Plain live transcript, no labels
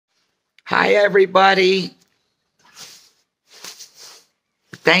Hi, everybody.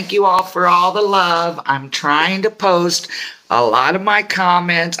 Thank you all for all the love. I'm trying to post a lot of my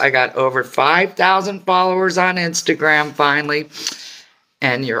comments. I got over 5,000 followers on Instagram finally.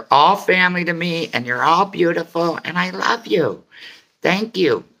 And you're all family to me, and you're all beautiful, and I love you. Thank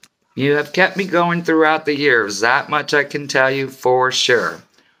you. You have kept me going throughout the years. That much I can tell you for sure.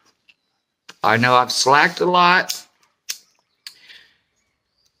 I know I've slacked a lot,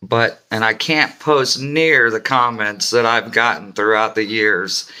 and I can't post near the comments that I've gotten throughout the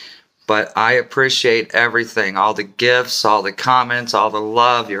years. But I appreciate everything, all the gifts, all the comments, all the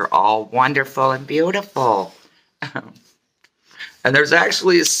love. You're all wonderful and beautiful. And there's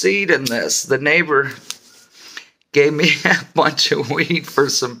actually a seed in this. The neighbor gave me a bunch of weed for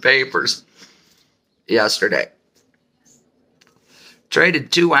some papers yesterday.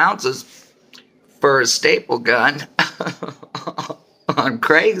 Traded 2 ounces for a staple gun on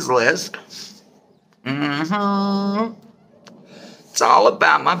Craigslist. It's all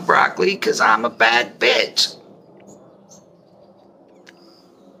about my broccoli because I'm a bad bitch.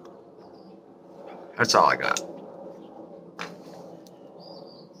 That's all I got.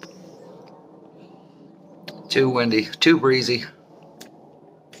 Too windy, too breezy.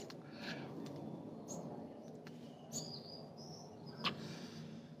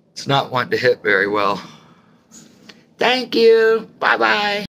 It's not wanting to hit very well. Thank you. Bye-bye.